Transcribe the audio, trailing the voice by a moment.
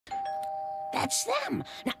That's them.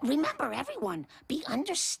 Now, remember, everyone, be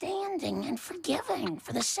understanding and forgiving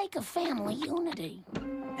for the sake of family unity.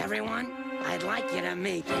 Everyone, I'd like you to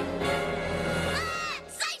meet...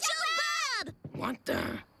 Sideshow Bob! What the...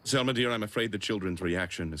 Selma, dear, I'm afraid the children's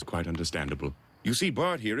reaction is quite understandable. You see,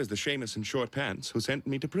 Bart here is the Seamus in short pants who sent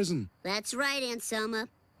me to prison. That's right, Aunt Selma.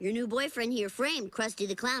 Your new boyfriend here framed Krusty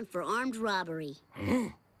the Clown for armed robbery.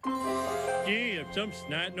 Gee, if some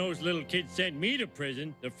snot-nosed little kid sent me to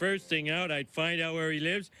prison, the first thing out, I'd find out where he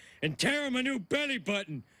lives and tear him a new belly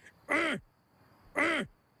button.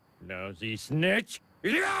 Lousy snitch.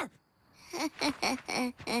 Yeah!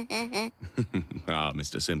 Ah,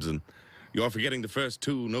 Mr. Simpson, you're forgetting the first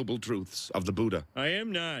two noble truths of the Buddha. I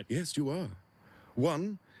am not. Yes, you are.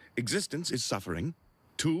 1, existence is suffering.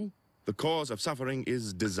 2, the cause of suffering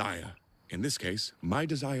is desire. In this case, my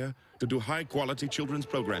desire to do high-quality children's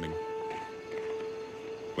programming.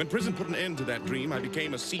 When prison put an end to that dream, I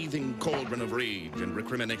became a seething cauldron of rage and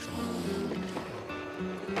recrimination.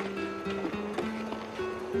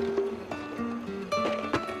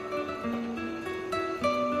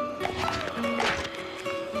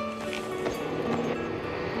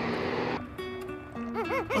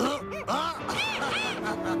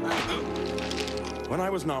 When I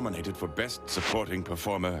was nominated for Best Supporting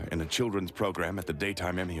Performer in a children's program at the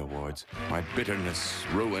Daytime Emmy Awards, my bitterness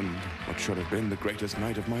ruined what should have been the greatest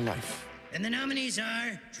night of my life. And the nominees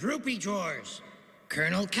are Droopy Drawers,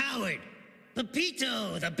 Colonel Coward,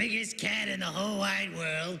 Pepito, the biggest cat in the whole wide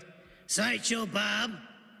world, Sideshow Bob,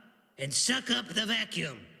 and Suck Up the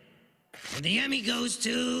Vacuum. And the Emmy goes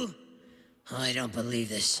to... Oh, I don't believe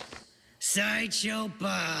this. Sideshow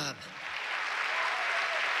Bob.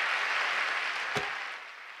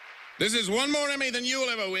 This is one more Emmy than you'll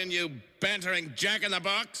ever win, you bantering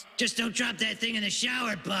jack-in-the-box. Just don't drop that thing in the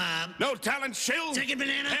shower, Bob. No talent, shill. Second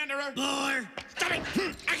banana. Panderer. Bore. Stop it.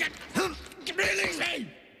 I can't. Release me.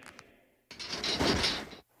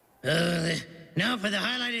 Now for the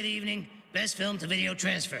highlight of the evening, best film to video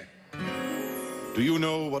transfer. Do you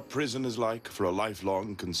know what prison is like for a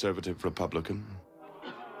lifelong conservative Republican?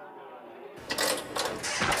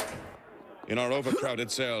 In our overcrowded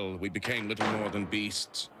cell, we became little more than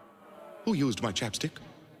beasts. Who used my chapstick?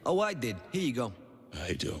 Oh, I did. Here you go.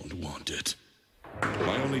 I don't want it.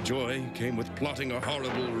 My only joy came with plotting a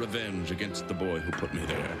horrible revenge against the boy who put me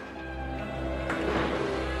there.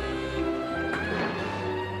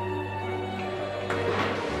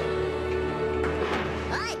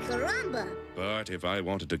 Ay, caramba! But if I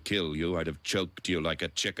wanted to kill you, I'd have choked you like a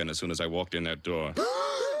chicken as soon as I walked in that door.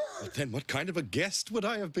 But then what kind of a guest would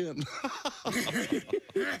I have been?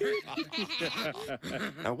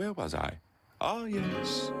 Now, where was I? Ah,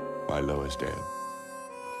 yes, my lowest ebb.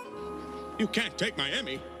 You can't take my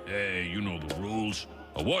Emmy. Hey, you know the rules.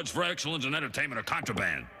 Awards for excellence in entertainment are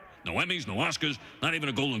contraband. No Emmys, no Oscars, not even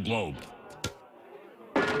a Golden Globe.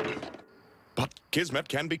 But Kismet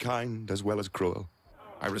can be kind as well as cruel.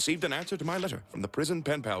 I received an answer to my letter from the Prison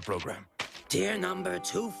Pen Pal program. Dear number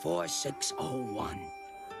 24601,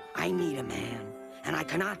 I need a man, and I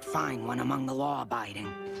cannot find one among the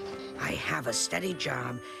law-abiding. I have a steady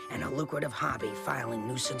job and a lucrative hobby filing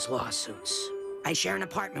nuisance lawsuits. I share an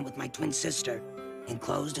apartment with my twin sister.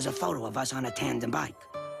 Enclosed is a photo of us on a tandem bike.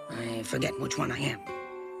 I forget which one I am.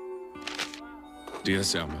 Dear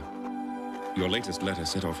Selma, your latest letter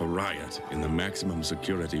set off a riot in the maximum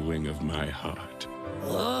security wing of my heart.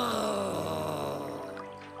 Whoa!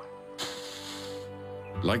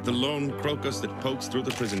 Like the lone crocus that pokes through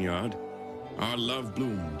the prison yard, our love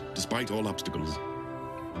bloomed despite all obstacles.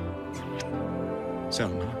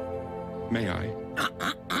 Selma, may I?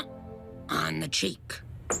 On the cheek.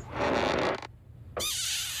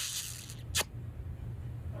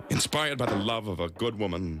 Inspired by the love of a good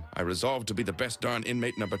woman, I resolved to be the best darn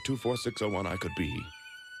inmate number 24601 I could be.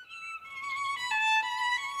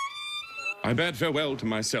 I bade farewell to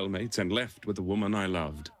my cellmates and left with the woman I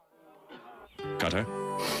loved. Cutter.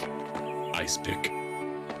 Ice pick.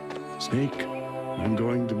 Snake, I'm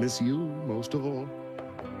going to miss you most of all.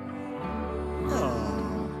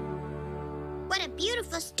 What a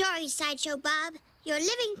beautiful story, Sideshow Bob. You're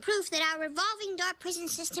living proof that our revolving door prison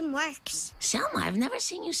system works. Selma, I've never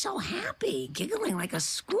seen you so happy, giggling like a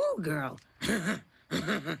schoolgirl. I've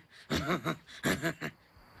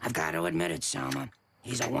got to admit it, Selma.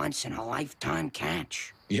 He's a once-in-a-lifetime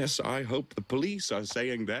catch. Yes, I hope the police are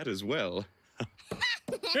saying that as well.